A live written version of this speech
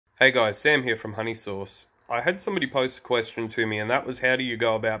Hey guys, Sam here from Honey Source. I had somebody post a question to me, and that was how do you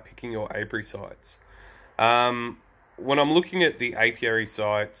go about picking your apiary sites? When I'm looking at the apiary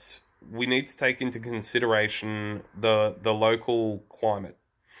sites, we need to take into consideration the local climate.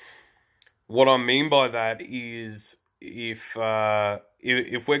 What I mean by that is if we're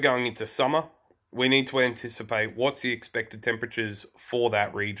going into summer, we need to anticipate what's the expected temperatures for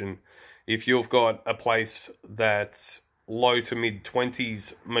that region. If you've got a place that's low to mid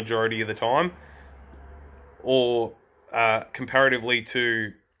 20s majority of the time, or comparatively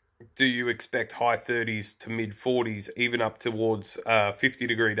to, do you expect high 30s to mid 40s, even up towards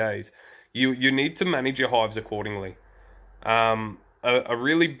 50-degree days? You need to manage your hives accordingly. A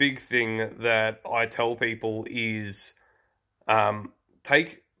really big thing that I tell people is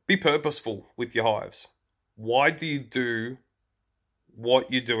be purposeful with your hives. Why do you do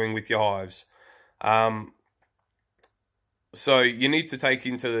what you're doing with your hives? So you need to take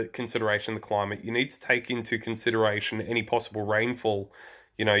into consideration the climate. You need to take into consideration any possible rainfall.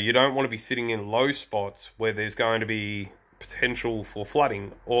 You know, you don't want to be sitting in low spots where there's going to be potential for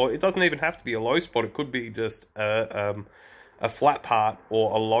flooding. Or it doesn't even have to be a low spot. It could be just a flat part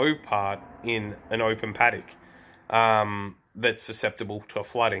or a low part in an open paddock that's susceptible to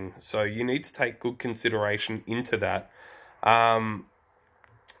flooding. So you need to take good consideration into that.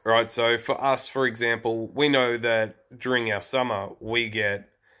 Right, so for us, for example, we know that during our summer, we get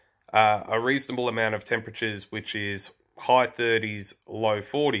a reasonable amount of temperatures, which is high 30s, low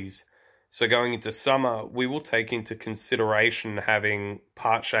 40s. So going into summer, we will take into consideration having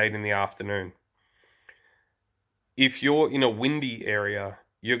part shade in the afternoon. If you're in a windy area,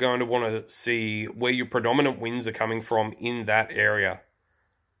 you're going to want to see where your predominant winds are coming from in that area.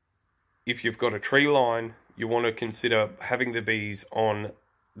 If you've got a tree line, you want to consider having the bees on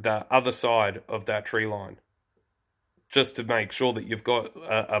the other side of that tree line, just to make sure that you've got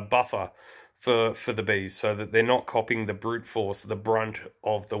a buffer for the bees, so that they're not copying the brute force, the brunt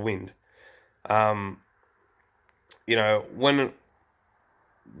of the wind. You know, when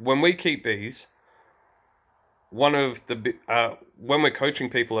we keep bees, one of the when we're coaching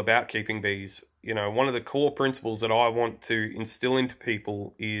people about keeping bees, you know, one of the core principles that I want to instill into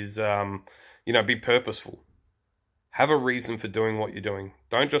people is, you know, be purposeful. Have a reason for doing what you're doing.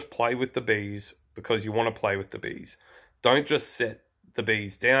 Don't just play with the bees because you want to play with the bees. Don't just set the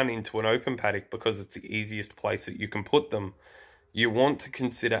bees down into an open paddock because it's the easiest place that you can put them. You want to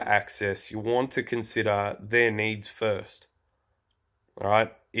consider access. You want to consider their needs first. All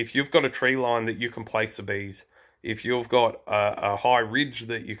right? If you've got a tree line that you can place the bees, if you've got a high ridge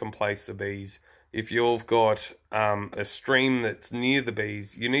that you can place the bees, if you've got a stream that's near the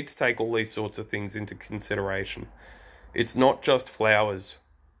bees, you need to take all these sorts of things into consideration. It's not just flowers,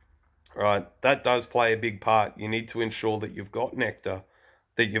 right? That does play a big part. You need to ensure that you've got nectar,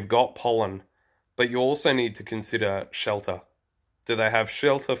 that you've got pollen, but you also need to consider shelter. Do they have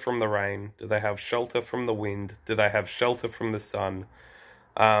shelter from the rain? Do they have shelter from the wind? Do they have shelter from the sun?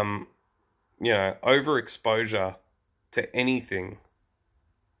 You know, overexposure to anything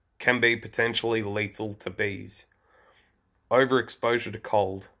can be potentially lethal to bees. Overexposure to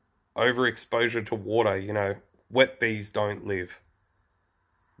cold, overexposure to water, you know, wet bees don't live.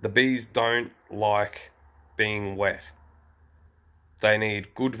 The bees don't like being wet. They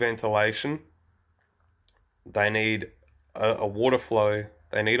need good ventilation. They need a water flow.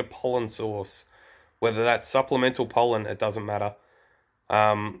 They need a pollen source. Whether that's supplemental pollen, it doesn't matter.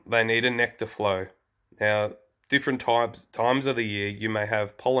 They need a nectar flow. Now, different times of the year, you may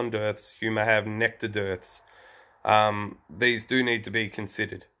have pollen dearths, you may have nectar dearths. These do need to be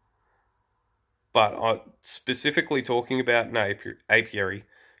considered. But specifically talking about an apiary,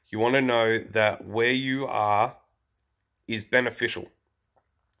 you want to know that where you are is beneficial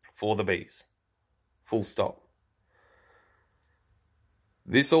for the bees. Full stop.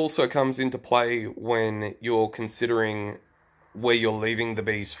 This also comes into play when you're considering where you're leaving the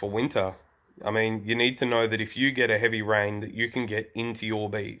bees for winter. I mean, you need to know that if you get a heavy rain, that you can get into your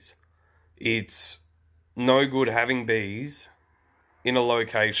bees. It's no good having bees in a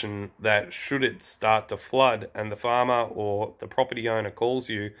location that, should it start to flood and the farmer or the property owner calls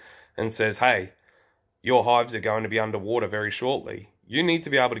you and says, hey, your hives are going to be underwater very shortly, you need to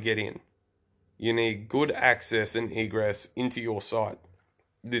be able to get in. You need good access and egress into your site.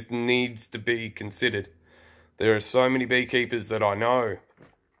 This needs to be considered. There are so many beekeepers that I know,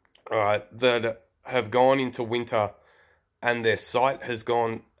 that have gone into winter and their site has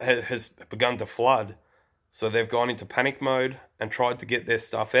begun to flood. So they've gone into panic mode and tried to get their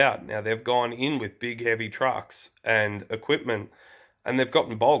stuff out. Now they've gone in with big heavy trucks and equipment, and they've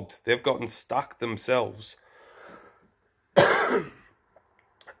gotten bogged. They've gotten stuck themselves.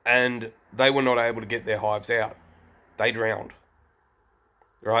 and they were not able to get their hives out. They drowned.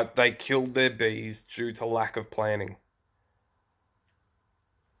 Right? They killed their bees due to lack of planning.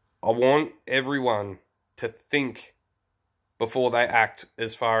 I want everyone to think before they act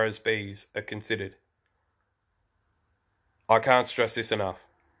as far as bees are considered. I can't stress this enough.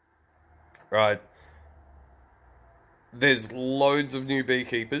 Right? There's loads of new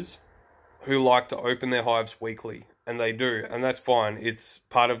beekeepers who like to open their hives weekly, and they do, and that's fine. It's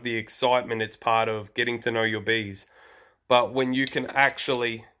part of the excitement, it's part of getting to know your bees. But when you can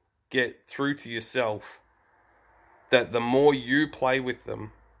actually get through to yourself that the more you play with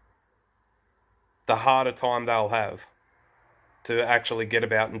them, the harder time they'll have to actually get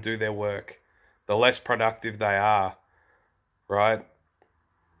about and do their work, the less productive they are, right?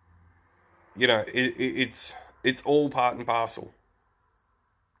 You know, it's all part and parcel.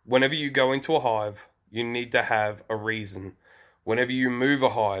 Whenever you go into a hive, you need to have a reason. Whenever you move a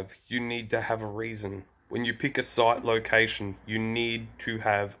hive, you need to have a reason. When you pick a site location, you need to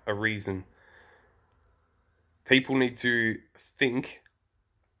have a reason. People need to think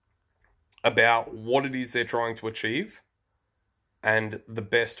about what it is they're trying to achieve and the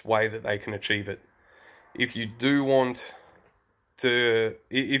best way that they can achieve it. If you do want to,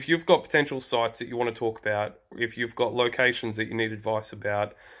 if you've got potential sites that you want to talk about, if you've got locations that you need advice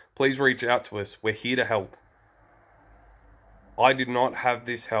about, please reach out to us. We're here to help. I did not have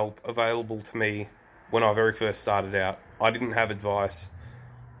this help available to me when I very first started out. I didn't have advice.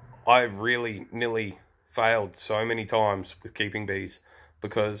 I really nearly failed so many times with keeping bees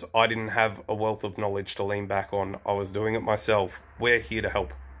because I didn't have a wealth of knowledge to lean back on. I was doing it myself. We're here to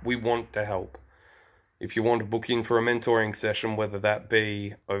help. We want to help. If you want to book in for a mentoring session, whether that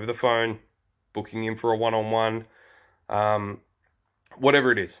be over the phone, booking in for a one-on-one,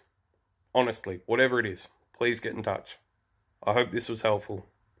 whatever it is, honestly, whatever it is, please get in touch. I hope this was helpful.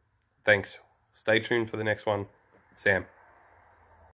 Thanks. Stay tuned for the next one. Sam.